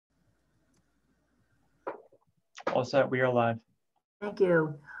All set. We are live. Thank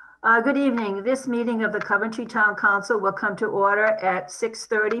you. Good evening. This meeting of the Coventry Town Council will come to order at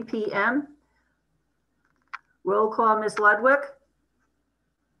 6:30 p.m. Roll call, Ms. Ludwig.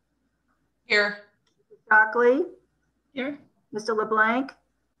 Here. Mr. Shockley. Here. Mr. LeBlanc.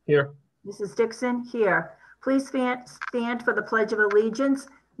 Here. Mrs. Dickson, here. Please stand for the Pledge of Allegiance.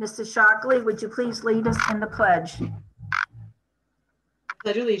 Mr. Shockley, would you please lead us in the pledge?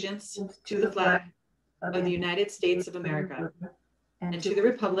 Pledge allegiance to the flag of the United States of America and to the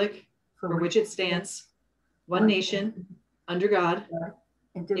republic for which it stands, one nation, under God,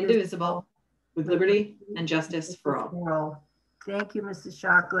 indivisible, with liberty and justice for all. Thank you, Mrs.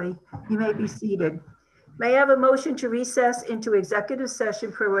 Shockley. You may be seated. May I have a motion to recess into executive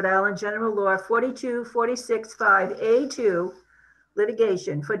session per Rhode Island General Law 42465A2,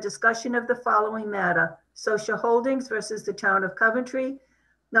 litigation for discussion of the following matter: Soscia Holdings versus the Town of Coventry,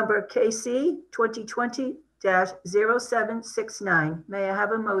 number KC 2020-0769. May I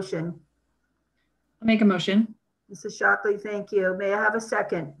have a motion? I'll make a motion. Mrs. Shockley, thank you. May I have a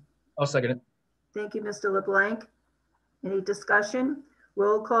second? I'll second it. Thank you, Mr. LeBlanc. Any discussion?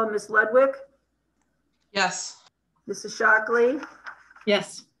 Roll call, Ms. Ludwig. Yes. Mrs. Shockley.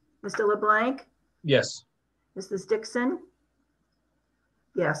 Yes. Mr. LeBlanc. Yes. Mrs. Dickson.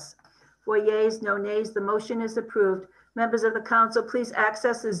 Yes. 4 yeas, no nays. The motion is approved. Members of the council, please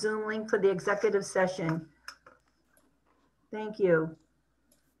access the Zoom link for the executive session. Thank you.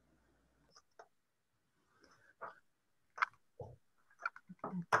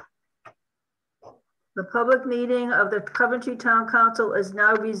 The public meeting of the Coventry Town Council is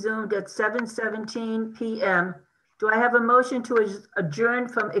now resumed at 7:17 p.m. Do I have a motion to adjourn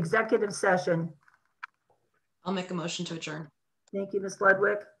from executive session? I'll make a motion to adjourn. Thank you, Ms.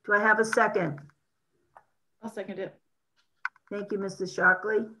 Ludwig. Do I have a second? I'll second it. Thank you, Mrs.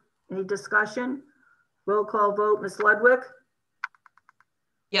 Shockley. Any discussion? Roll call vote, Ms. Ludwig.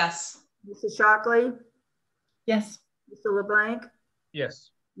 Yes. Mrs. Shockley. Yes. Mr. LeBlanc.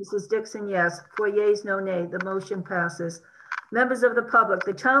 Yes. Mrs. Dickson, yes. 4 yeas, no nay. The motion passes. Members of the public,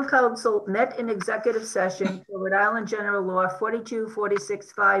 the Town Council met in executive session for Rhode Island General Law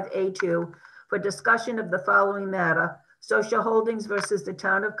 42465A2 for discussion of the following matter: Soscia Holdings versus the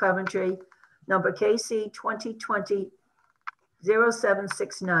Town of Coventry, number KC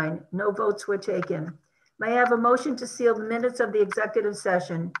 2020-0769. No votes were taken. May I have a motion to seal the minutes of the executive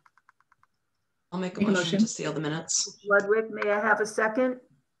session? I'll make a motion to seal the minutes. Ludwig, may I have a second?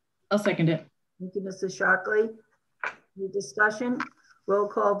 I'll second it. Thank you, Mrs. Shockley. Any discussion? Roll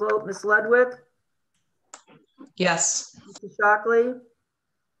call vote, Ms. Ludwig. Yes. Mr. Shockley.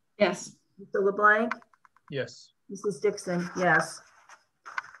 Yes. Mr. LeBlanc. Yes. Mrs. Dickson, yes.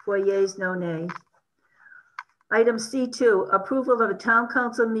 4 yeas, no nay. Item C2, approval of a town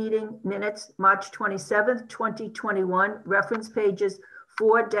council meeting minutes, March 27th, 2021, reference pages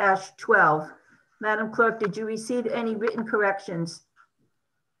 4-12. Madam Clerk, did you receive any written corrections?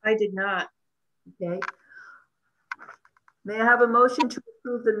 I did not. Okay. May I have a motion to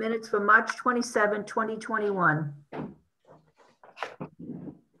approve the minutes for March 27, 2021?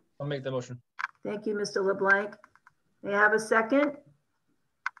 I'll make the motion. Thank you, Mr. LeBlanc. May I have a second?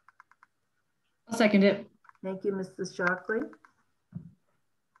 I'll second it. Thank you, Mrs. Shockley.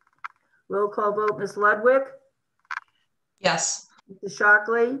 Roll call vote, Ms. Ludwig. Yes. Mr.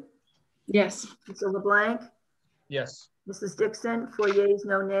 Shockley. Yes. Mr. LeBlanc. Yes. Mrs. Dickson, 4 yeas,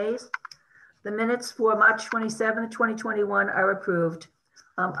 no nays. The minutes for March 27, 2021 are approved.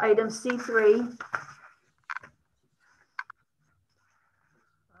 Item C3,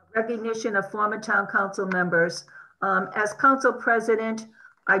 recognition of former town council members. As council president,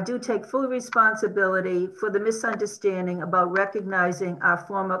 I do take full responsibility for the misunderstanding about recognizing our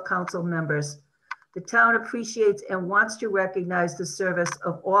former council members. The town appreciates and wants to recognize the service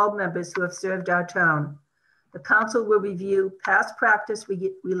of all members who have served our town. The council will review past practice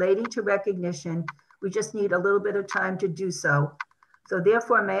relating to recognition. We just need a little bit of time to do so. So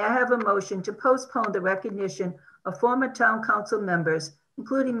therefore, may I have a motion to postpone the recognition of former town council members,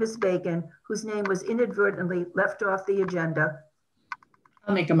 including Ms. Bacon, whose name was inadvertently left off the agenda.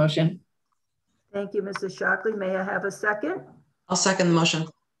 I'll make a motion. Thank you, Mrs. Shockley. May I have a second? I'll second the motion.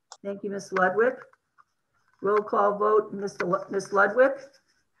 Thank you, Ms. Ludwig. Roll call vote, Ms. Ludwig.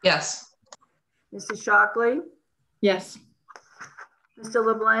 Yes. Mrs. Shockley. Yes. Mr.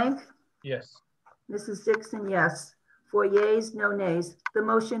 LeBlanc. Yes. Mrs. Dickson, yes. 4 yeas, no nays. The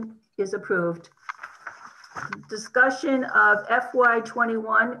motion is approved. Discussion of FY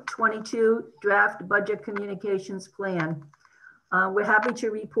 21-22 draft budget communications plan. We're happy to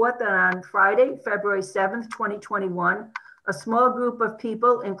report that on Friday, February 7th, 2021, a small group of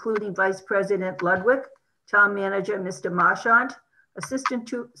people, including Vice President Ludwig, Town Manager, Mr. Marchant, Assistant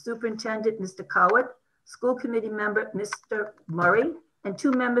Superintendent, Mr. Cote, School Committee Member, Mr. Murray, and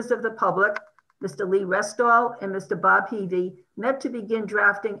 2 members of the public, Mr. Lee Restall and Mr. Bob Heavey, met to begin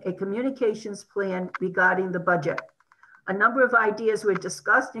drafting a communications plan regarding the budget. A number of ideas were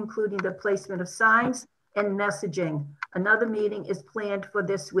discussed, including the placement of signs and messaging. Another meeting is planned for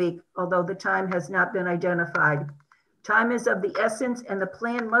this week, although the time has not been identified. Time is of the essence, and the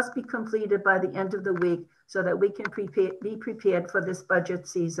plan must be completed by the end of the week so that we can be prepared for this budget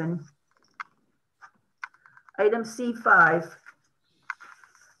season. Item C5.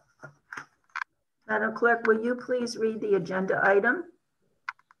 Madam Clerk, will you please read the agenda item?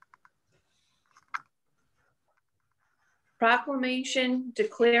 Proclamation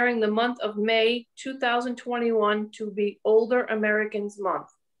declaring the month of May 2021 to be Older Americans Month.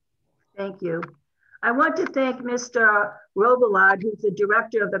 Thank you. I want to thank Mr. Robillard, who's the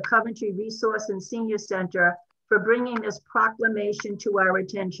director of the Coventry Resource and Senior Center, for bringing this proclamation to our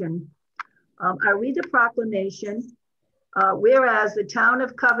attention. I read the proclamation. Whereas the town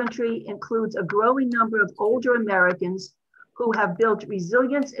of Coventry includes a growing number of older Americans who have built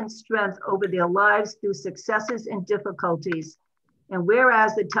resilience and strength over their lives through successes and difficulties. And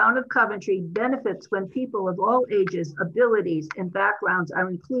whereas the town of Coventry benefits when people of all ages, abilities, and backgrounds are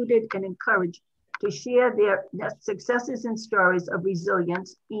included and encouraged to share their successes and stories of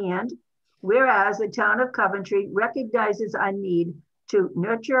resilience. And whereas the town of Coventry recognizes our need to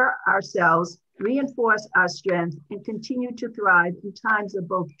nurture ourselves, reinforce our strength, and continue to thrive in times of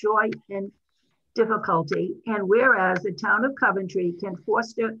both joy and difficulty. And whereas the town of Coventry can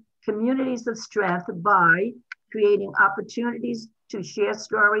foster communities of strength by creating opportunities to share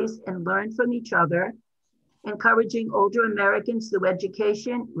stories and learn from each other, encouraging older Americans through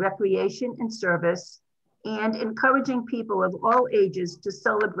education, recreation, and service, and encouraging people of all ages to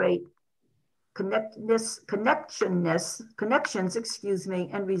celebrate connections,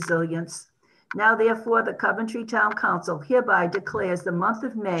 and resilience. Now, therefore, the Coventry Town Council hereby declares the month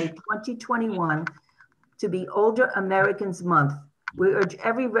of May 2021 to be Older Americans Month. We urge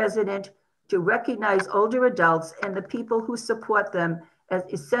every resident to recognize older adults and the people who support them as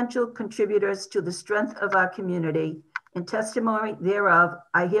essential contributors to the strength of our community. In testimony thereof,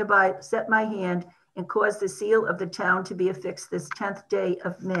 I hereby set my hand and cause the seal of the town to be affixed this 10th day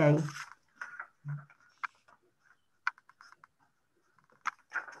of May.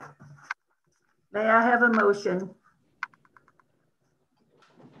 May I have a motion?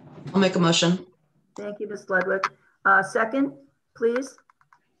 I'll make a motion. Thank you, Ms. Ludwig. Second, please.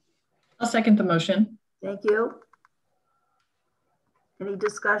 I'll second the motion. Thank you. Any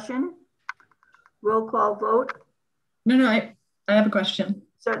discussion? Roll call vote? No, I have a question.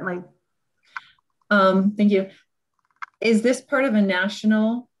 Certainly. Thank you. Is this part of a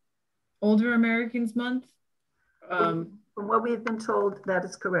national Older Americans Month? From what we've been told, that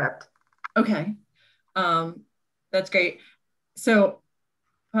is correct. Okay, that's great. So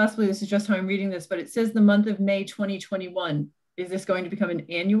possibly this is just how I'm reading this, but it says the month of May 2021. Is this going to become an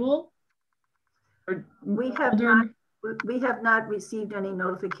annual? Or we have not received any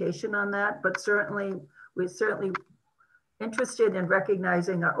notification on that, but we're certainly interested in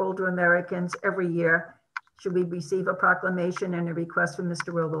recognizing our older Americans every year. Should we receive a proclamation and a request from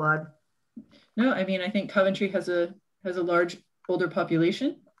Mr. Robillard? No, I mean, I think Coventry has a large older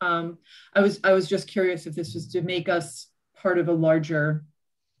population. I was just curious if this was to make us part of a larger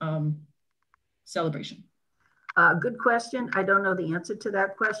celebration. Good question. I don't know the answer to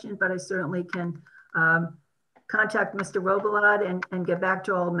that question, but I certainly can contact Mr. Robillard and get back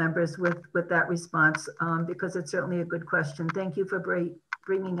to all members with that response because it's certainly a good question. Thank you for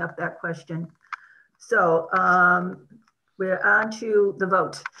bringing up that question. So we're on to the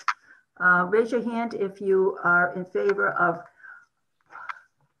vote. Raise your hand if you are in favor of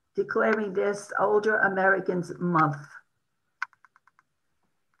declaring this Older Americans Month.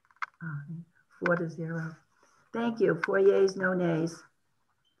 4-0. Thank you. 4 yeas, no nays.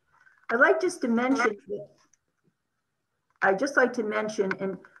 I'd like just to mention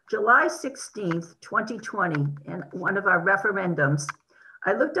in July 16th, 2020, in one of our referendums,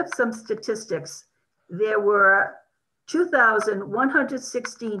 I looked up some statistics. There were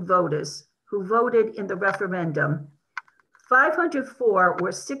 2,116 voters who voted in the referendum. 504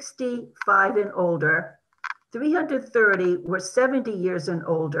 were 65 and older, 330 were 70 years and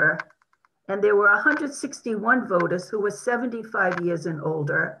older, and there were 161 voters who were 75 years and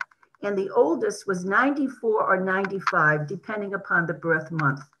older, and the oldest was 94 or 95, depending upon the birth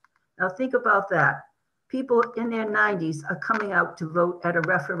month. Now think about that. People in their 90s are coming out to vote at a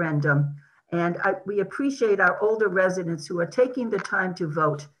referendum, and we appreciate our older residents who are taking the time to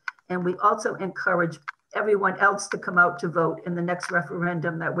vote, and we also encourage everyone else to come out to vote in the next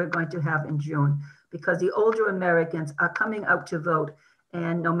referendum that we're going to have in June, because the older Americans are coming out to vote,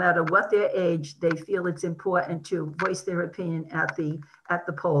 and no matter what their age, they feel it's important to voice their opinion at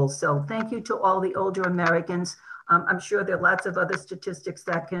the polls. So thank you to all the older Americans. I'm sure there are lots of other statistics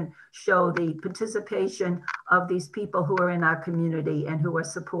that can show the participation of these people who are in our community and who are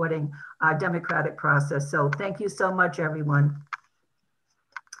supporting our democratic process. So thank you so much, everyone.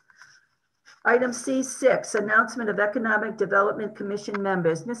 Item C6, announcement of Economic Development Commission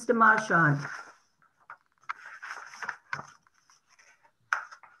members. Mr. Marchant.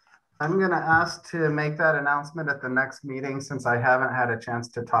 I'm going to ask to make that announcement at the next meeting, since I haven't had a chance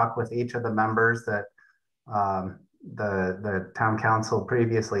to talk with each of the members that the town council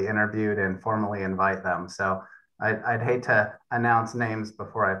previously interviewed and formally invite them. So I'd hate to announce names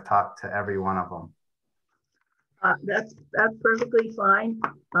before I've talked to every one of them. That's perfectly fine.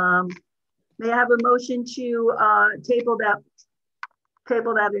 May I have a motion to table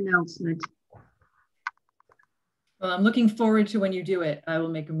that announcement? Well, I'm looking forward to when you do it. I will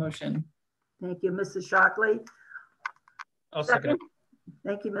make a motion. Thank you, Mrs. Shockley. I'll second it.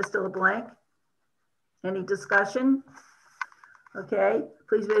 Thank you, Mr. LeBlanc. Any discussion? Okay,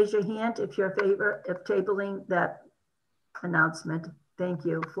 please raise your hand if you're in favor of tabling that announcement. Thank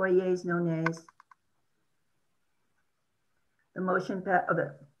you. 4 yeas, no nays. The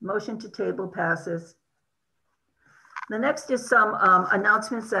motion to table passes. The next is some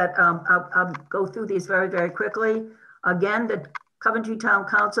announcements that I'll go through these very, very quickly. Again, the Coventry Town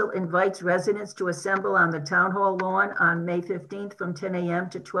Council invites residents to assemble on the Town Hall lawn on May 15th from 10 a.m.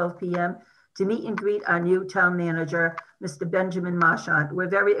 to 12 p.m. to meet and greet our new town manager, Mr. Benjamin Marchant. We're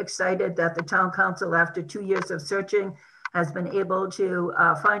very excited that the Town Council, after 2 years of searching, has been able to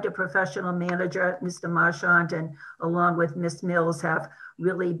find a professional manager. Mr. Marchant, and along with Ms. Mills, have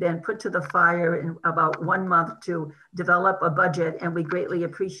really been put to the fire in about 1 month to develop a budget. And we greatly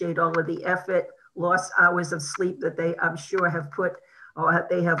appreciate all of the effort, lost hours of sleep that they, I'm sure, have put, or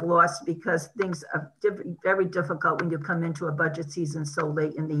they have lost, because things are very difficult when you come into a budget season so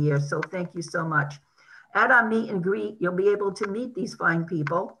late in the year. So thank you so much. At our meet and greet, you'll be able to meet these fine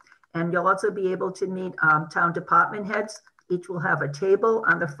people, and you'll also be able to meet town department heads. Each will have a table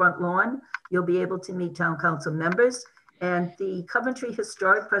on the front lawn. You'll be able to meet town council members, and the Coventry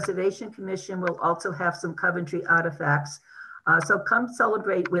Historic Preservation Commission will also have some Coventry artifacts. So come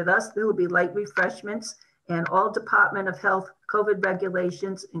celebrate with us. There will be light refreshments, and all Department of Health COVID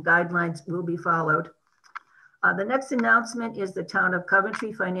regulations and guidelines will be followed. The next announcement is the Town of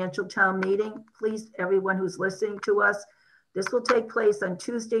Coventry Financial Town Meeting. Please, everyone who's listening to us, this will take place on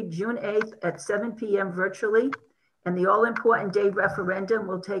Tuesday, June 8th at 7 p.m. virtually, and the all-important day referendum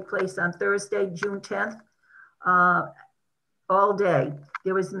will take place on Thursday, June 10th, all day.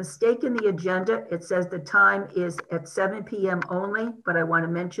 There was a mistake in the agenda. It says the time is at 7 p.m. only, but I want to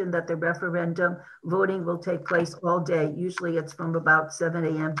mention that the referendum voting will take place all day. Usually it's from about 7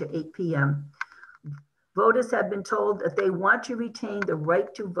 a.m. to 8 p.m. Voters have been told that they want to retain the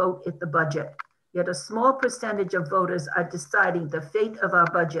right to vote at the budget, yet a small percentage of voters are deciding the fate of our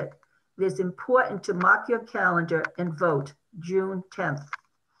budget. It is important to mark your calendar and vote June 10th.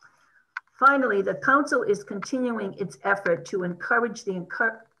 Finally, the council is continuing its effort to encourage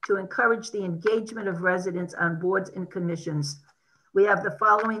the engagement of residents on boards and commissions. We have the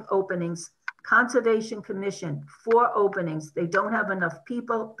following openings. Conservation Commission, 4 openings. They don't have enough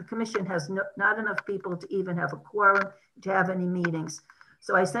people. The commission has not enough people to even have a quorum to have any meetings.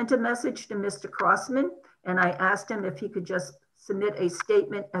 So I sent a message to Mr. Crossman, and I asked him if he could just submit a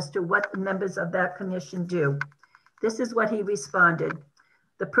statement as to what the members of that commission do. This is what he responded.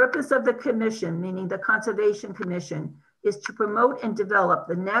 The purpose of the commission, meaning the Conservation Commission, is to promote and develop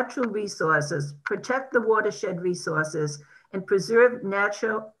the natural resources, protect the watershed resources, and preserve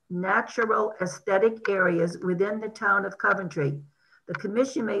natural aesthetic areas within the town of Coventry. The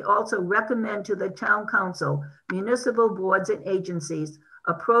commission may also recommend to the town council, municipal boards and agencies,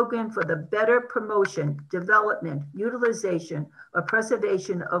 a program for the better promotion, development, utilization, or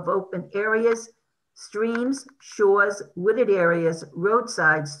preservation of open areas, streams, shores, wooded areas,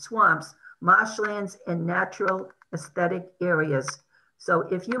 roadsides, swamps, marshlands, and natural aesthetic areas. So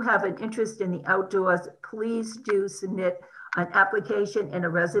if you have an interest in the outdoors, please do submit an application and a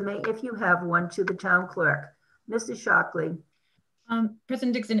resume, if you have one, to the town clerk. Mrs. Shockley.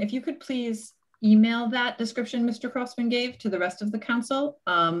 President Dickson, if you could please email that description Mr. Crossman gave to the rest of the council.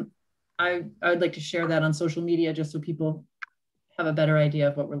 I would like to share that on social media just so people have a better idea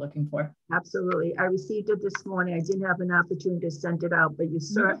of what we're looking for. Absolutely. I received it this morning. I didn't have an opportunity to send it out, but you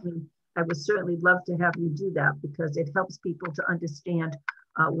certainly, I would certainly love to have you do that, because it helps people to understand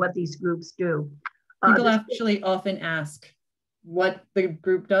what these groups do. People actually often ask what the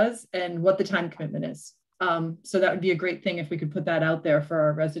group does and what the time commitment is. So that would be a great thing if we could put that out there for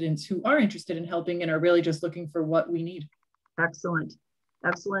our residents who are interested in helping and are really just looking for what we need. Excellent.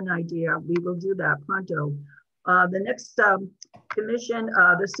 Excellent idea. We will do that pronto. The next commission,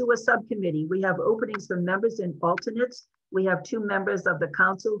 the sewer subcommittee. We have openings for members and alternates. We have 2 members of the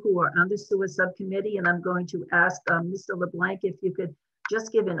council who are on the sewer subcommittee, and I'm going to ask Mr. LeBlanc if you could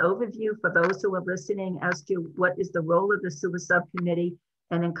just give an overview for those who are listening as to what is the role of the sewer subcommittee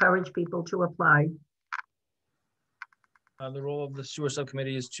and encourage people to apply. The role of the sewer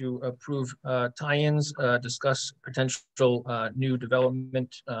subcommittee is to approve tie-ins, discuss potential new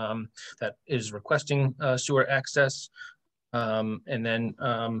development that is requesting sewer access. And then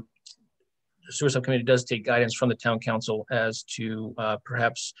the sewer subcommittee does take guidance from the town council as to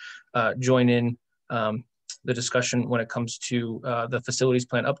perhaps join in the discussion when it comes to the facilities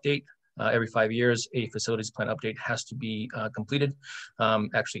plan update. Every 5 years, a facilities plan update has to be completed.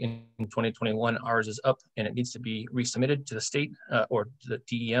 Actually, in 2021, ours is up and it needs to be resubmitted to the state or to the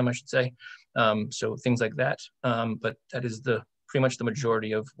DEM, I should say. So things like that. But that is pretty much the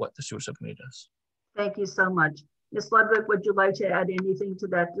majority of what the sewer subcommittee does. Thank you so much. Ms. Ludwig, would you like to add anything to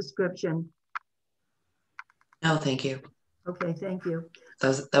that description? No, thank you. Okay, thank you.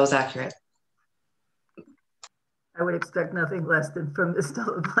 That was accurate. I would expect nothing less than from Mr.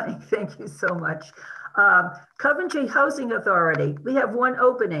 LeBlanc. Thank you so much. Coventry Housing Authority, we have 1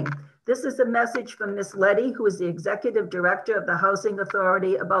 opening. This is a message from Ms. Letty, who is the Executive Director of the Housing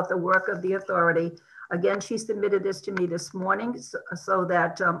Authority, about the work of the authority. Again, she submitted this to me this morning so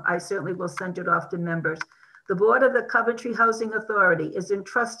that I certainly will send it off to members. The Board of the Coventry Housing Authority is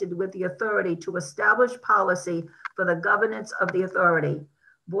entrusted with the authority to establish policy for the governance of the authority.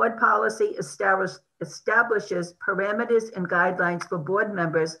 Board policy establishes parameters and guidelines for board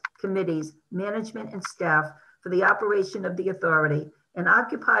members, committees, management, and staff for the operation of the authority, and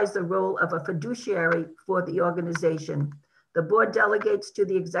occupies the role of a fiduciary for the organization. The board delegates to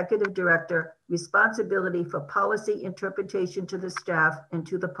the executive director responsibility for policy interpretation to the staff and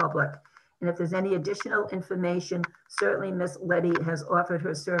to the public. And if there's any additional information, certainly Ms. Letty has offered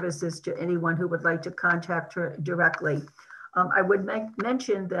her services to anyone who would like to contact her directly. I would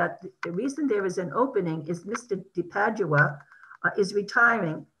mention that the reason there is an opening is Mr. DiPadua is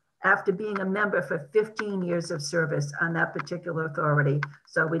retiring after being a member for 15 years of service on that particular authority.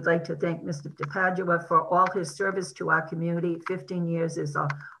 So we'd like to thank Mr. DiPadua for all his service to our community. 15 years is a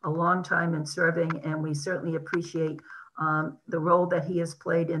long time in serving, and we certainly appreciate the role that he has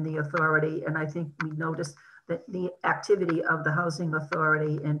played in the authority. And I think we noticed that the activity of the Housing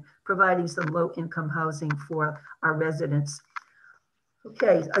Authority in providing some low-income housing for our residents.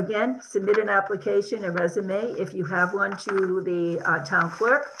 Okay, again, submit an application, a resume, if you have one, to the town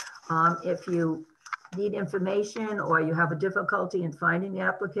clerk. If you need information or you have a difficulty in finding the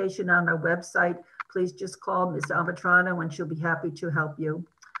application on our website, please just call Ms. Alvatrano and she'll be happy to help you.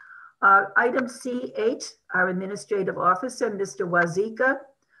 Item C8, our administrative officer, Mr. Warzycha,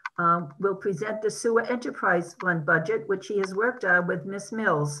 will present the sewer enterprise fund budget, which he has worked on with Ms.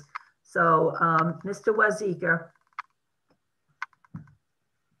 Mills. So, Mr. Warzycha.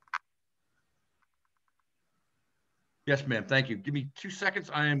 Yes, ma'am. Thank you. Give me 2 seconds.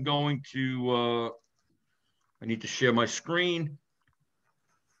 I am going to, I need to share my screen.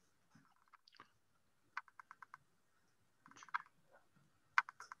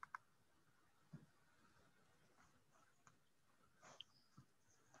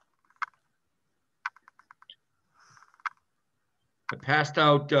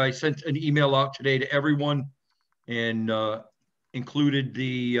 I sent an email out today to everyone and included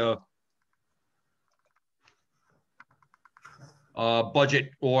the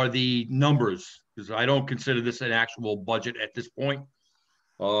budget or the numbers, because I don't consider this an actual budget at this point.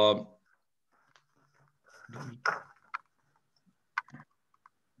 So,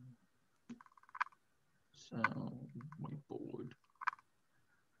 whiteboard.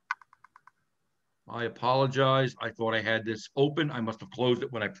 I apologize. I thought I had this open. I must have closed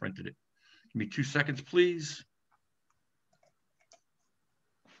it when I printed it. Give me 2 seconds, please.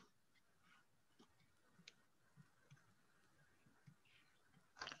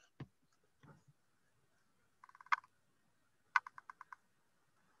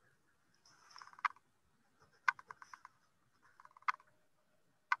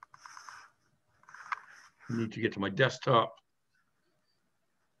 I need to get to my desktop.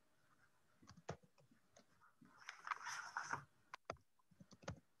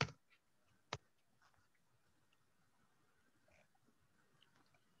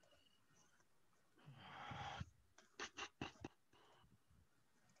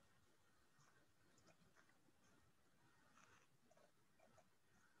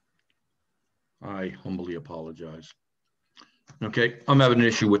 I humbly apologize. Okay, I'm having an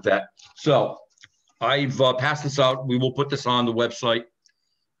issue with that. So I've passed this out. We will put this on the website.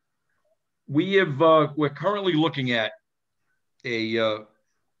 We're currently looking at a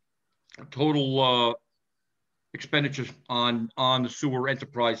total expenditures on the sewer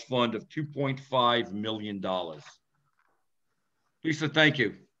enterprise fund of $2.5 million. Lisa, thank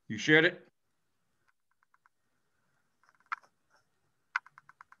you. You shared it?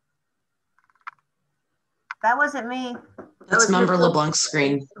 That wasn't me. That's was Member Mr. LeBlanc's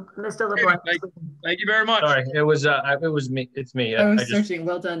screen. Mr. LeBlanc. Thank you very much. Sorry, it was me. It's me. I was searching.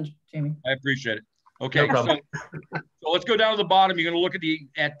 Well done, Jamie. I appreciate it. Okay, No problem. so let's go down to the bottom. You're going to look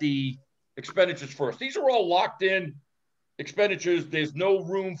at the expenditures first. These are all locked in expenditures. There's no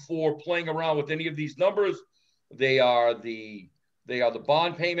room for playing around with any of these numbers. They are the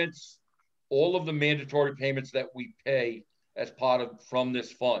bond payments, all of the mandatory payments that we pay as part of from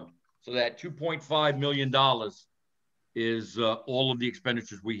this fund. So that $2.5 million is all of the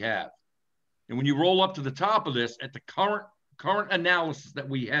expenditures we have. And when you roll up to the top of this, at the current analysis that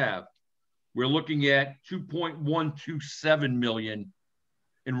we have, we're looking at $2.127 million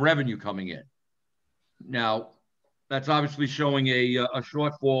in revenue coming in. Now, that's obviously showing a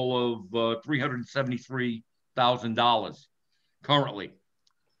shortfall of $373,000 currently.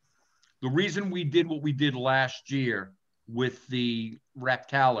 The reason we did what we did last year with the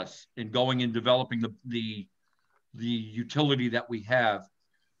Raptalis and going and developing the utility that we have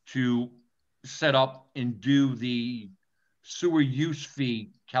to set up and do the sewer use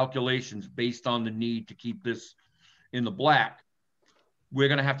fee calculations based on the need to keep this in the black, we're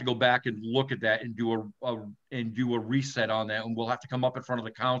going to have to go back and look at that and do a reset on that, and we'll have to come up in front of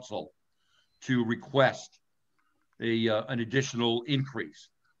the council to request an additional increase.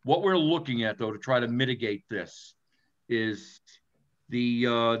 What we're looking at, though, to try to mitigate this is the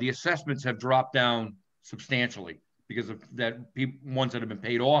assessments have dropped down substantially because of that, ones that have been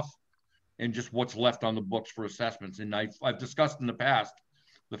paid off and just what's left on the books for assessments. And I've discussed in the past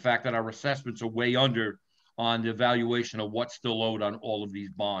the fact that our assessments are way under on the valuation of what's still owed on all of these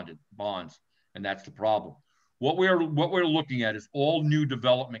bonds, and that's the problem. What we're looking at is all new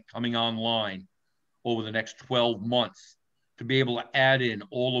development coming online over the next 12 months to be able to add in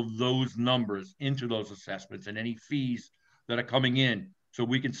all of those numbers into those assessments and any fees that are coming in, so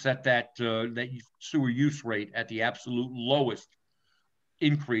we can set that sewer use rate at the absolute lowest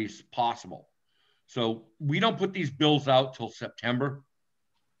increase possible. So we don't put these bills out till September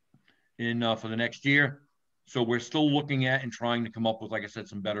for the next year. So we're still looking at and trying to come up with, like I said,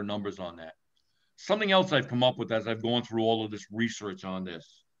 some better numbers on that. Something else I've come up with as I've gone through all of this research on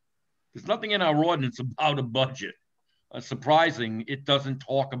this, there's nothing in our ordinance about a budget. Surprising, it doesn't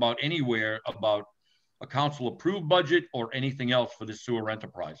talk about anywhere about a council approved budget or anything else for the sewer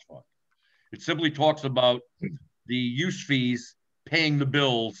enterprise fund. It simply talks about the use fees paying the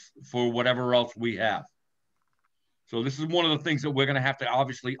bills for whatever else we have. So this is one of the things that we're going to have to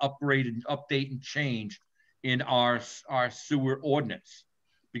obviously upgrade and update and change in our sewer ordinance,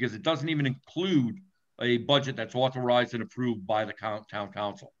 because it doesn't even include a budget that's authorized and approved by the town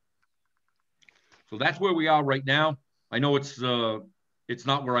council. So that's where we are right now. I know it's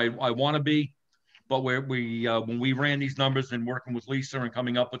not where I want to be, but when we ran these numbers and working with Lisa and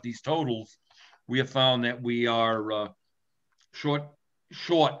coming up with these totals, we have found that we are short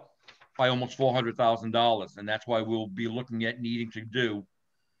by almost $400,000, and that's why we'll be looking at needing to do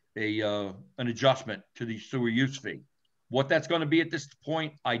an adjustment to the sewer use fee. What that's going to be at this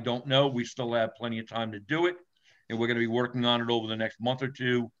point, I don't know. We still have plenty of time to do it, and we're going to be working on it over the next month or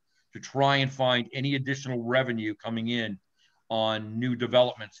two to try and find any additional revenue coming in on new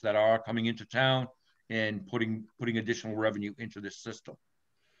developments that are coming into town and putting additional revenue into this system.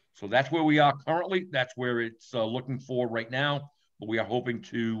 So that's where we are currently. That's where it's looking for right now, but we are hoping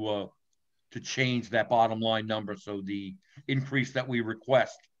to change that bottom line number so the increase that we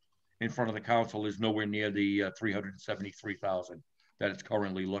request in front of the council is nowhere near the $373,000 that it's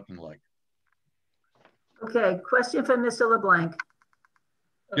currently looking like. Okay, question for Mr. LeBlanc.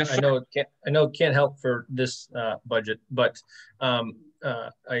 Yes, I know it can't help for this budget, but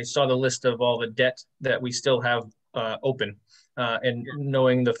I saw the list of all the debt that we still have open, and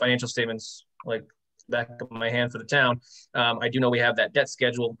knowing the financial statements like back of my hand for the town, I do know we have that debt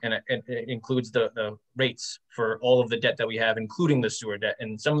schedule, and it includes the rates for all of the debt that we have, including the sewer debt.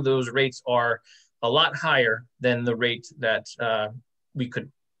 And some of those rates are a lot higher than the rate that we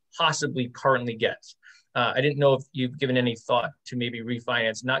could possibly currently get. I didn't know if you've given any thought to maybe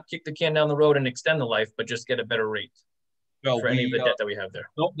refinance, not kick the can down the road and extend the life, but just get a better rate for any of the debt that we have there.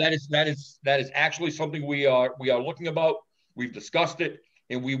 No, that is actually something we are looking about. We've discussed it,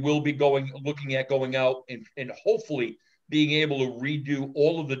 and we will be looking at going out and hopefully being able to redo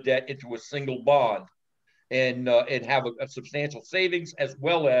all of the debt into a single bond and have a substantial savings, as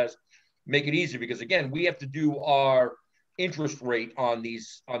well as make it easier, because again, we have to do our interest rate on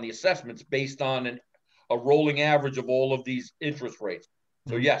the assessments based on a rolling average of all of these interest rates.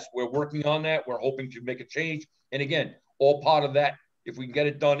 So yes, we're working on that. We're hoping to make a change. And again, all part of that, if we can get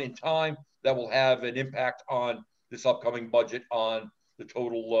it done in time, that will have an impact on this upcoming budget on the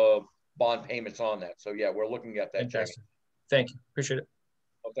total bond payments on that. So yeah, we're looking at that. Fantastic. Jamie. Thank you. Appreciate it.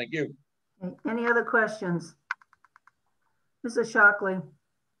 Well, thank you. Any other questions? Mrs. Shockley.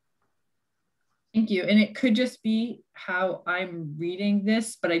 Thank you. And it could just be how I'm reading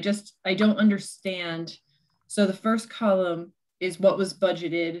this, but I don't understand. So the first column is what was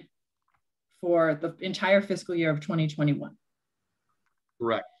budgeted for the entire fiscal year of 2021.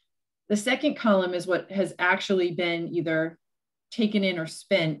 Correct. The second column is what has actually been either taken in or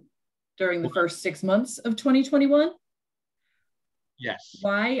spent during the first 6 months of 2021. Yes.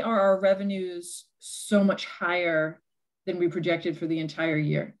 Why are our revenues so much higher than we projected for the entire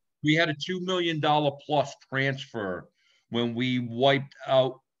year? We had a $2 million plus transfer when we wiped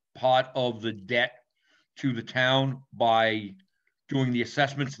out part of the debt to the town by doing the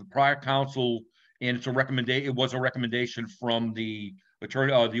assessments. The prior council, and it was a recommendation from the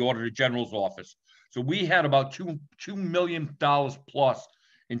attorney, the Auditor General's office. So we had about $2 million plus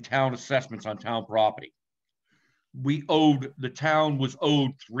in town assessments on town property. The town was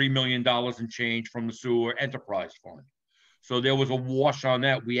owed $3 million in change from the sewer enterprise fund. So there was a wash on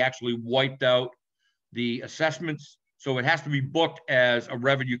that. We actually wiped out the assessments. So it has to be booked as a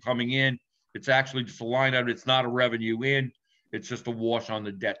revenue coming in. It's actually just a line item. It's not a revenue in. It's just a wash on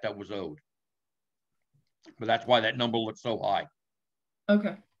the debt that was owed. But that's why that number looks so high.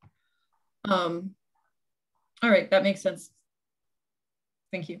 Okay. All right, that makes sense.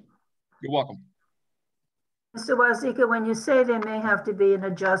 Thank you. You're welcome. Mr. Warzycha, when you say there may have to be an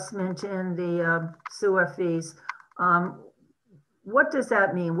adjustment in the sewer fees, what does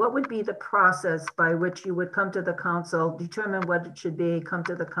that mean? What would be the process by which you would come to the council, determine what it should be, come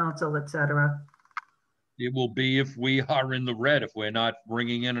to the council, et cetera? It will be if we are in the red, if we're not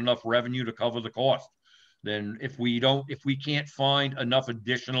bringing in enough revenue to cover the cost. Then if we can't find enough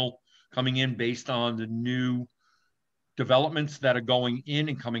additional coming in based on the new developments that are going in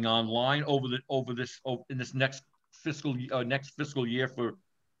and coming online in this next fiscal year for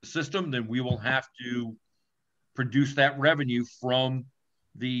the system, then we will have to produce that revenue from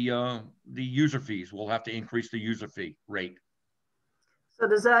the user fees. We'll have to increase the user fee rate. So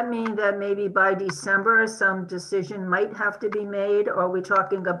does that mean that maybe by December, some decision might have to be made, or are we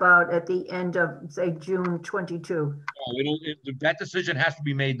talking about at the end of, say, June 22? No, that decision has to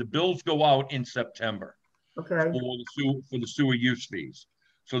be made. The bills go out in September. Okay. For the sewer use fees.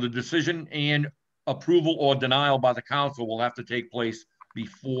 So the decision and approval or denial by the council will have to take place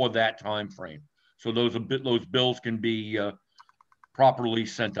before that time frame. So those bills can be properly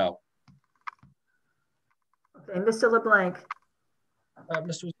sent out. Okay, Mr. LeBlanc.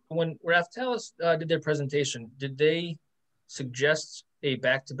 When Raftellus did their presentation, did they suggest a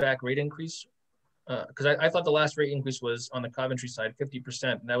back-to-back rate increase? Because I thought the last rate increase was on the Coventry side,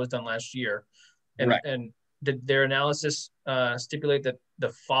 50%, and that was done last year. And did their analysis stipulate that the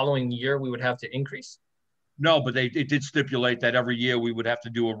following year we would have to increase? No, but it did stipulate that every year we would have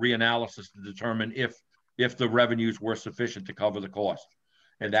to do a reanalysis to determine if the revenues were sufficient to cover the cost.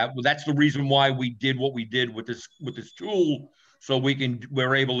 And that's the reason why we did what we did with this tool, so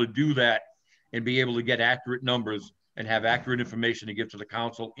we're able to do that and be able to get accurate numbers and have accurate information to give to the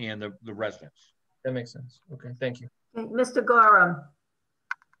council and the residents. That makes sense. Okay, thank you. Okay, Mr. Gorham.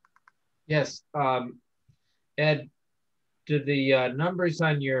 Yes, Ed, do the numbers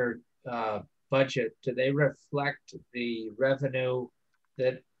on your budget, do they reflect the revenue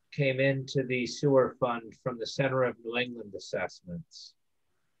that came into the sewer fund from the Center of New England assessments?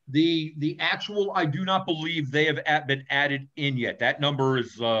 The actual, I do not believe they have been added in yet. That number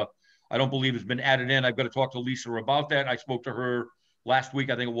is, I don't believe has been added in. I've got to talk to Lisa about that. I spoke to her last week,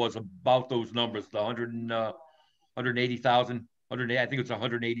 I think it was, about those numbers, the 180,000, I think it's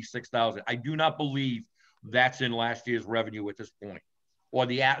 186,000. I do not believe that's in last year's revenue at this point, or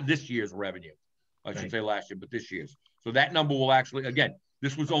this year's revenue. I should say last year, but this year's. So that number will actually, again,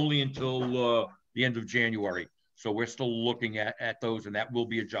 this was only until the end of January. So we're still looking at those, and that will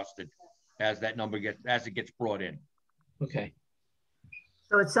be adjusted as that number gets brought in. Okay.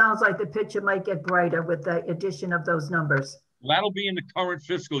 So it sounds like the picture might get brighter with the addition of those numbers. Well, that'll be in the current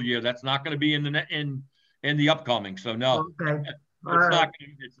fiscal year. That's not going to be in the upcoming. So no, okay.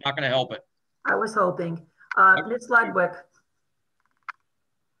 It's not going to help it. I was hoping. Ms. Ludwig.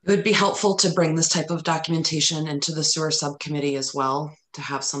 It would be helpful to bring this type of documentation into the sewer subcommittee as well, to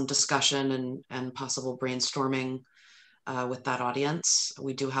have some discussion and possible brainstorming with that audience.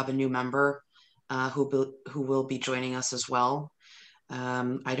 We do have a new member who will be joining us as well.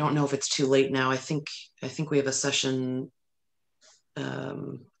 I don't know if it's too late now. I think we have a session. I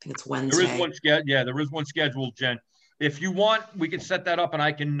think it's Wednesday. There is one there is one scheduled, Jen. If you want, we can set that up, and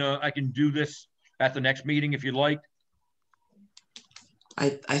I can do this at the next meeting if you'd like. I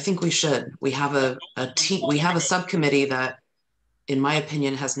think we should. We have a team. We have a subcommittee that, in my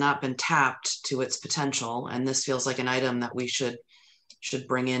opinion, has not been tapped to its potential, and this feels like an item that we should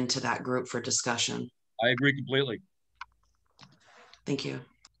bring into that group for discussion. I agree completely. Thank you.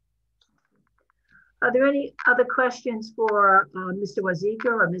 Are there any other questions for Mr. Warzycha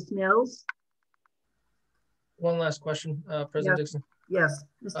or Ms. Mills? One last question, President Dickson. Yes,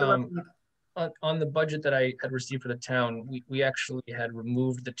 Mr. Warzycha. On the budget that I had received for the town, we actually had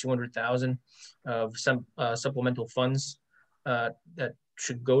removed the 200,000 of some supplemental funds that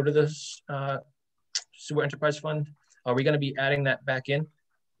should go to this sewer enterprise fund. Are we going to be adding that back in?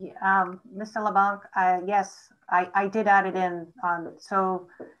 Mr. LeBlanc, yes, I did add it in. So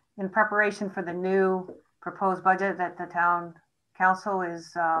in preparation for the new proposed budget that the town council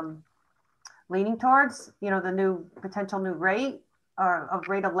is leaning towards, you know, the new potential new rate or of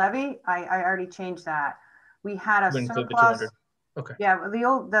rate of levy, I already changed that. We had a surplus. Okay. Yeah,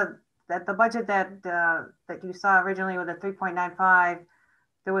 the budget that you saw originally with the 3.95,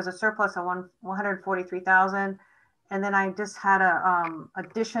 there was a surplus of 143,000. And then I just had a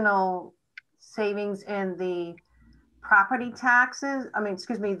additional savings in the property taxes.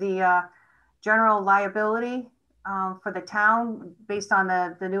 The general liability for the town based on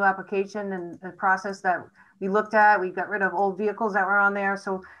the new application and the process that we looked at. We got rid of old vehicles that were on there.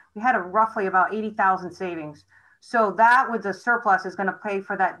 So we had a roughly about 80,000 savings. So that with the surplus is going to pay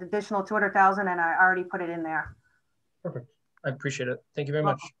for that additional 200,000, and I already put it in there. Perfect. I appreciate it. Thank you very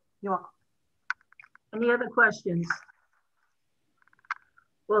much. You're welcome. Any other questions?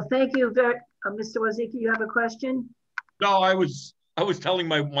 Well, thank you very Mr. Warzycha, you have a question? No, I was telling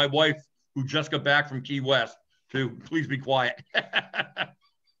my wife, who just got back from Key West, to please be quiet.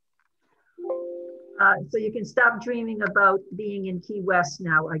 So you can stop dreaming about being in Key West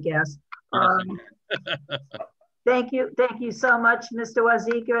now, I guess. Thank you so much, Mr.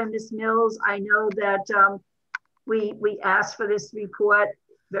 Warzycha and Ms. Mills. I know that we asked for this report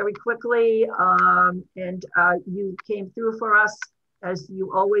very quickly, and you came through for us as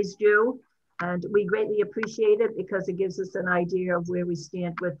you always do. And we greatly appreciate it because it gives us an idea of where we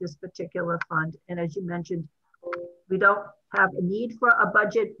stand with this particular fund. And as you mentioned, we don't have a need for a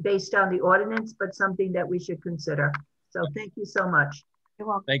budget based on the ordinance, but something that we should consider. So thank you so much. You're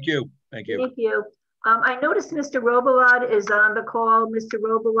welcome. Thank you. Thank you. Thank you. I noticed Mr. Robillard is on the call. Mr.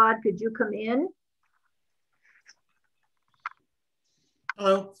 Robillard, could you come in?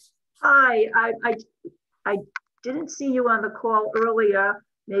 Hello. Hi, I didn't see you on the call earlier.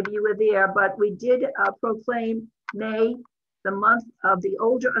 Maybe you were there, but we did proclaim May, the month of the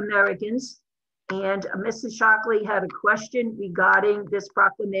older Americans. And Mrs. Shockley had a question regarding this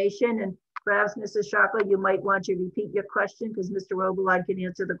proclamation. And perhaps Mrs. Shockley, you might want to repeat your question because Mr. Robillard can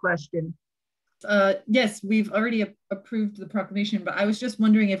answer the question. Yes, we've already approved the proclamation, but I was just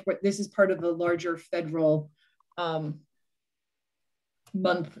wondering if this is part of the larger federal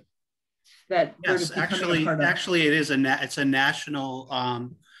month that yes, actually it is it's a national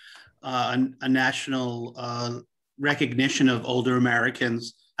recognition of older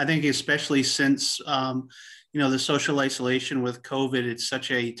Americans. I think especially since the social isolation with COVID, it's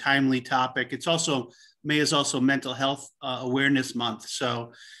such a timely topic. It's also May is also Mental Health Awareness Month,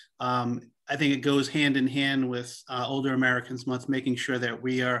 so I think it goes hand in hand with Older Americans Month, making sure that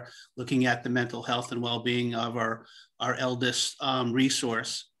we are looking at the mental health and well-being of our eldest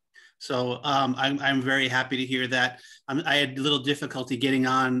resource. So I'm very happy to hear that. I had a little difficulty getting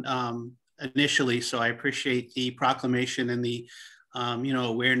on initially, so I appreciate the proclamation and the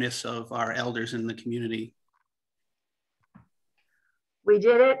awareness of our elders in the community. We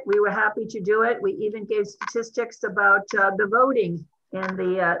did it. We were happy to do it. We even gave statistics about the voting in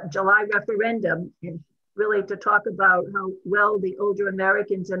the July referendum, and really to talk about how well the older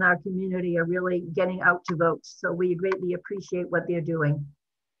Americans in our community are really getting out to vote. So we greatly appreciate what they're doing.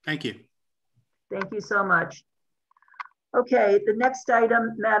 Thank you. Thank you so much. Okay, the next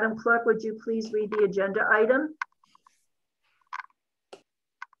item, Madam Clerk, would you please read the agenda item?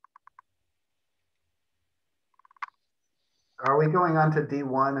 Are we going on to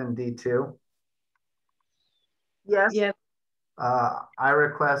D1 and D2? Yes. Yeah. I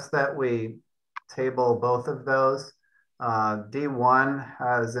request that we table both of those D1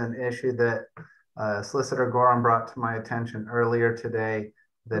 has an issue that Solicitor Gorham brought to my attention earlier today,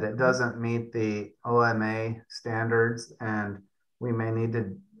 that it doesn't meet the OMA standards, and we may need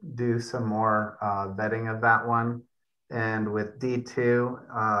to do some more vetting of that one. And with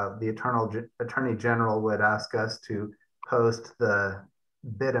D2, the Attorney General would ask us to post the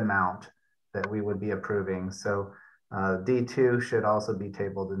bid amount that we would be approving. So D2 should also be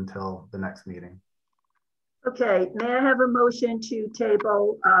tabled until the next meeting. Okay, may I have a motion to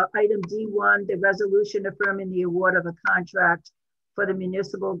table item D1, the resolution affirming the award of a contract for the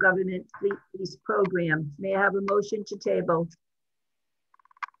municipal government fleet lease program? May I have a motion to table?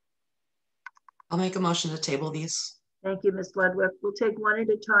 I'll make a motion to table these. Thank you, Ms. Ludwig. We'll take one at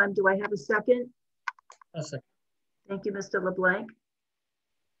a time. Do I have a second? A second. Thank you, Mr. LeBlanc.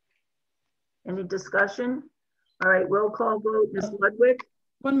 Any discussion? All right, roll call vote. Ms. Ludwig?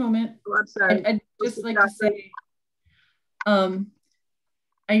 One moment. Oh, I'm sorry. I'd just like to say,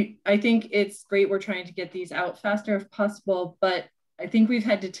 I think it's great we're trying to get these out faster if possible, but I think we've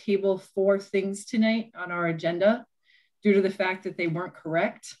had to table 4 things tonight on our agenda due to the fact that they weren't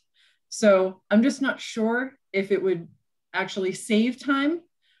correct. So I'm just not sure if it would actually save time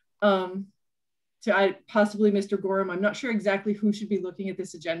to possibly Mr. Gorham. I'm not sure exactly who should be looking at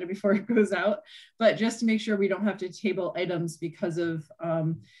this agenda before it goes out, but just to make sure we don't have to table items because of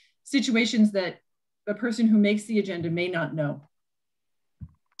situations that the person who makes the agenda may not know.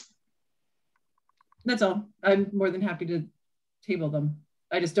 That's all. I'm more than happy to table them.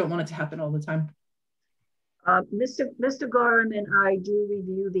 I just don't want it to happen all the time. Mr. Gorham and I do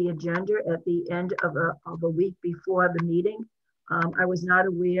review the agenda at the end of a week before the meeting. I was not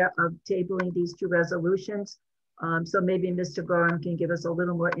aware of tabling these 2 resolutions. So maybe Mr. Gorham can give us a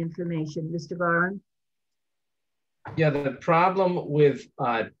little more information. Mr. Gorham? Yeah, the problem with,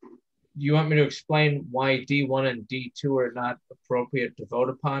 you want me to explain why D1 and D2 are not appropriate to vote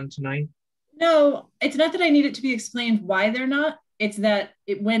upon tonight? No, it's not that I need it to be explained why they're not. It's that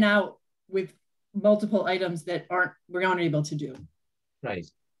it went out with multiple items that we're not able to do. Right,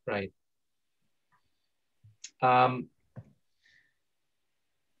 right.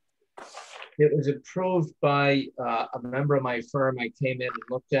 It was approved by a member of my firm. I came in and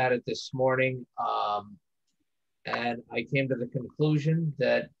looked at it this morning, and I came to the conclusion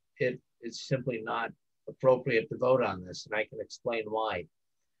that it's simply not appropriate to vote on this, and I can explain why.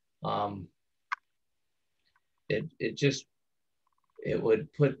 It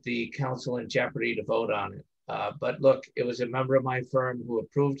would put the council in jeopardy to vote on it. But look, it was a member of my firm who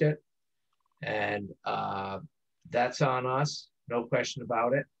approved it, and that's on us, no question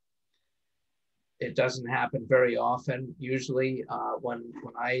about it. It doesn't happen very often. Usually when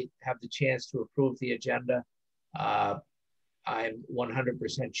I have the chance to approve the agenda, I'm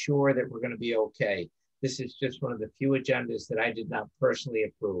 100% sure that we're going to be okay. This is just one of the few agendas that I did not personally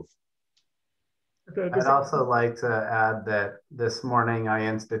approve. Okay, I'd also like to add that this morning I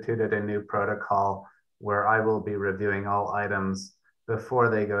instituted a new protocol where I will be reviewing all items before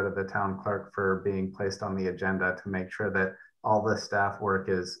they go to the town clerk for being placed on the agenda to make sure that all the staff work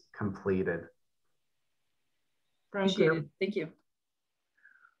is completed. Thank you. Thank you.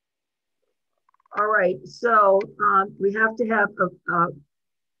 All right, so we have to have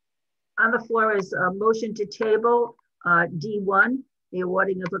on the floor is a motion to table D1, the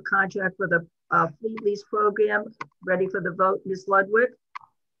awarding of a contract for the fleet lease program. Ready for the vote, Ms. Ludwig?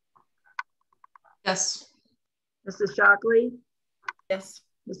 Yes. Mrs. Shockley? Yes.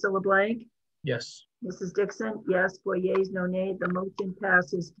 Mr. LeBlanc? Yes. Mrs. Dickson? Yes. 4 yeas, no nay. The motion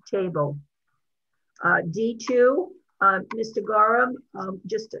passes to table. D2, Mr. Gorham,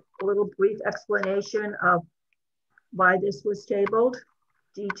 just a little brief explanation of why this was tabled.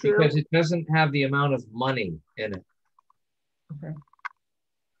 D2. Because it doesn't have the amount of money in it. Okay.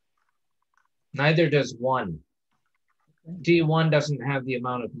 Neither does 1. D1 doesn't have the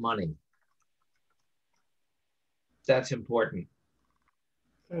amount of money. That's important.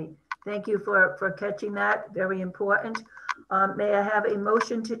 Okay, thank you for catching that. Very important. May I have a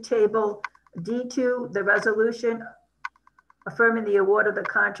motion to table D2, the resolution affirming the award of the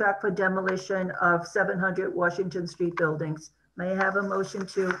contract for demolition of 700 Washington Street buildings. May I have a motion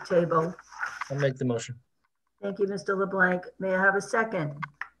to table? I'll make the motion. Thank you, Mr. LeBlanc. May I have a second?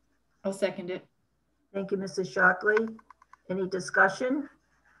 I'll second it. Thank you, Mrs. Shockley. Any discussion?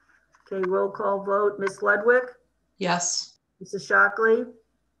 Okay, roll call vote. Ms. Ludwig? Yes. Mrs. Shockley?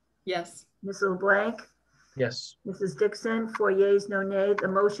 Yes. Ms. LeBlanc? Yes. Mrs. Dickson? 4 yeas, no nay. The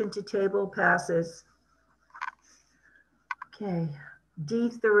motion to table passes. Okay,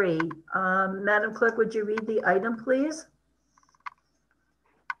 D3. Madam Clerk, would you read the item, please?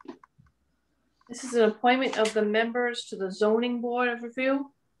 This is an appointment of the members to the Zoning Board of Review.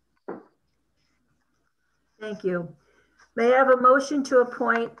 Thank you. May I have a motion to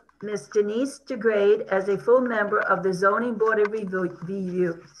appoint Ms. Denise DeGrade as a full member of the Zoning Board of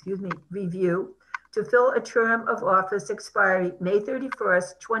Review to fill a term of office expiring May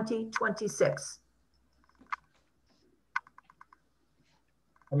 31st, 2026.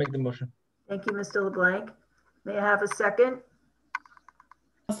 I'll make the motion. Thank you, Mr. LeBlanc. May I have a second?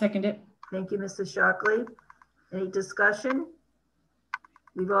 I'll second it. Thank you, Mr. Shockley. Any discussion?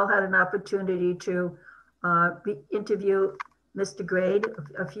 We've all had an opportunity to interview Mr. Grade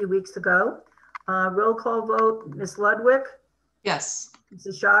a few weeks ago. Roll call vote, Ms. Ludwig? Yes.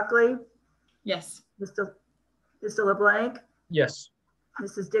 Mrs. Shockley? Yes. Mr. LeBlanc? Yes.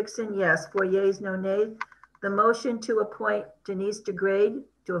 Mrs. Dickson, yes. 4 yeas, no nays. The motion to appoint Denise DeGrade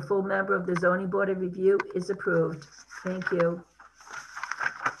to a full member of the Zoning Board of Review is approved. Thank you.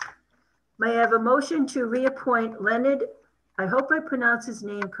 May I have a motion to reappoint Leonard, I hope I pronounce his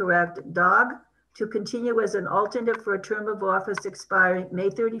name correct, Dog, to continue as an alternate for a term of office expiring May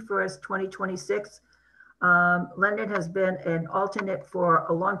 31st, 2026. Leonard has been an alternate for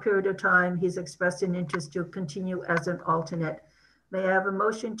a long period of time. He's expressed an interest to continue as an alternate. May I have a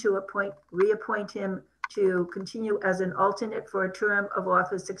motion to reappoint him to continue as an alternate for a term of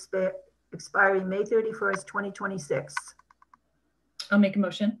office expiring May 31st, 2026. I'll make a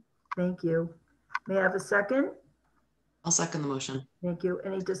motion. Thank you. May I have a second? I'll second the motion. Thank you.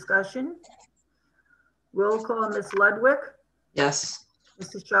 Any discussion? Roll call, Ms. Ludwig? Yes.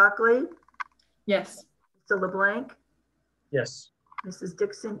 Mrs. Shockley? Yes. Mr. LeBlanc? Yes. Mrs.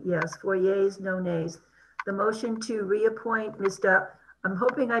 Dickson? Yes. 4 yeas, no nays. The motion to reappoint Mr. I'm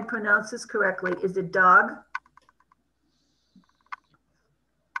hoping I pronounce this correctly. Is it Dog?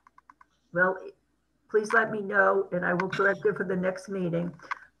 Well, please let me know and I will correct it for the next meeting.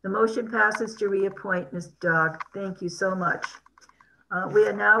 The motion passes to reappoint Ms. Dog. Thank you so much. We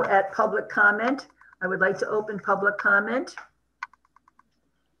are now at public comment. I would like to open public comment.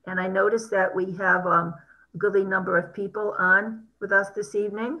 And I noticed that we have a goodly number of people on with us this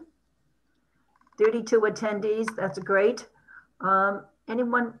evening. 32 attendees, that's great.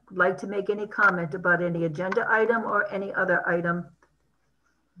 Anyone would like to make any comment about any agenda item or any other item?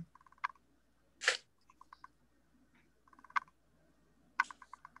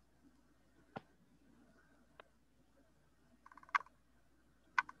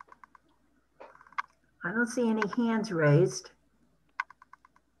 I don't see any hands raised.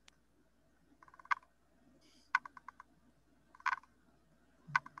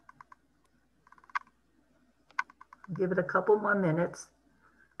 Give it a couple more minutes.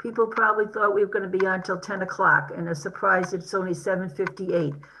 People probably thought we were going to be on till 10 o'clock and are surprised it's only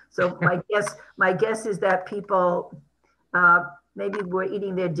 7:58. So my guess is that people maybe were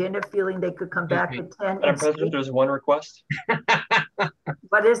eating their dinner feeling they could come back at 10. Madam President, there's one request.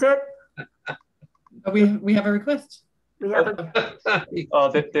 What is it? We have a request. We have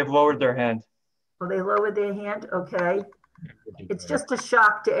a. They've lowered their hand. Well, they lowered their hand. Okay. It's just a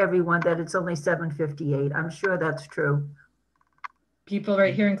shock to everyone that it's only 7:58. I'm sure that's true. People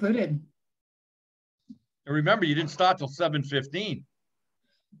right here included. And remember, you didn't start till 7:15.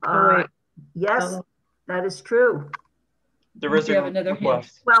 Yes, that is true. There is another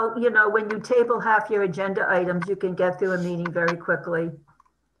request. Well, you know, when you table half your agenda items, you can get through a meeting very quickly.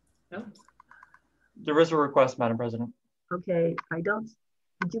 No. There is a request, Madam President. Okay,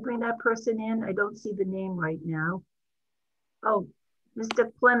 did you bring that person in? I don't see the name right now. Oh,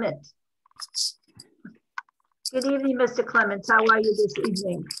 Mr. Clement. Good evening, Mr. Clements. How are you this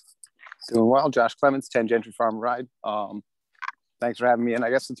evening? Doing well. Josh Clements, 10 Gentry Farm Ride. Thanks for having me in. I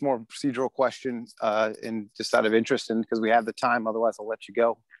guess it's more of a procedural question and just out of interest, and because we have the time, otherwise I'll let you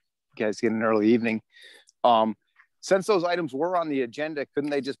go. You guys get an early evening. Since those items were on the agenda,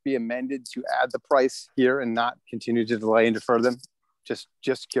 couldn't they just be amended to add the price here and not continue to delay and defer them?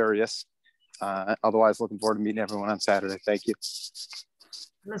 Just curious. Otherwise, looking forward to meeting everyone on Saturday. Thank you.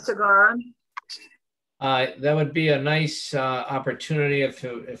 Mr. Gorham? That would be a nice opportunity if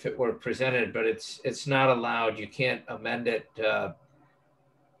it were presented, but it's not allowed. You can't amend it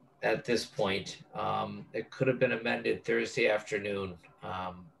at this point. It could have been amended Thursday afternoon,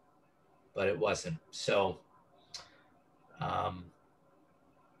 but it wasn't. So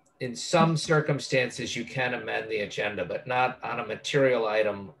in some circumstances, you can amend the agenda, but not on a material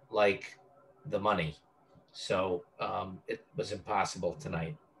item like the money. So it was impossible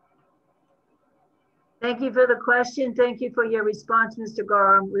tonight. Thank you for the question. Thank you for your response, Mr.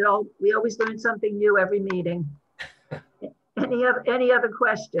 Gorham. We always learn something new every meeting. Any other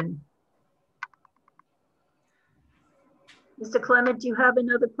question? Mr. Clement, do you have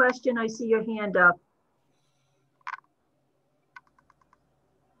another question? I see your hand up.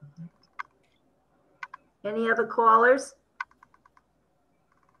 Any other callers?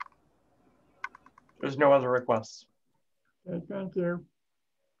 There's no other requests. Okay, thank you.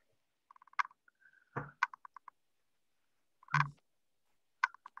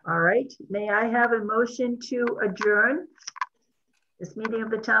 All right, may I have a motion to adjourn this meeting of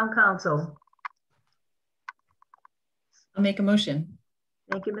the Town Council? I'll make a motion.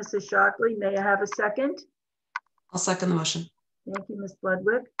 Thank you, Mrs. Shockley. May I have a second? I'll second the motion. Thank you, Ms.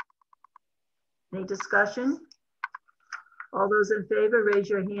 Bloodwick. Any discussion? All those in favor, raise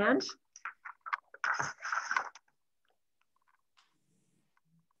your hand.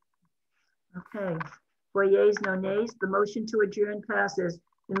 Okay, 4 yeas, no nays. The motion to adjourn passes.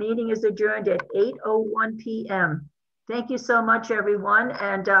 The meeting is adjourned at 8:01 p.m. Thank you so much, everyone.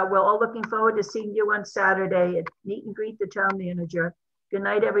 And we're all looking forward to seeing you on Saturday at Meet and Greet the Town Manager. Good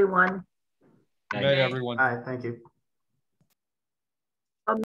night, everyone. Good night, everyone. All right, thank you.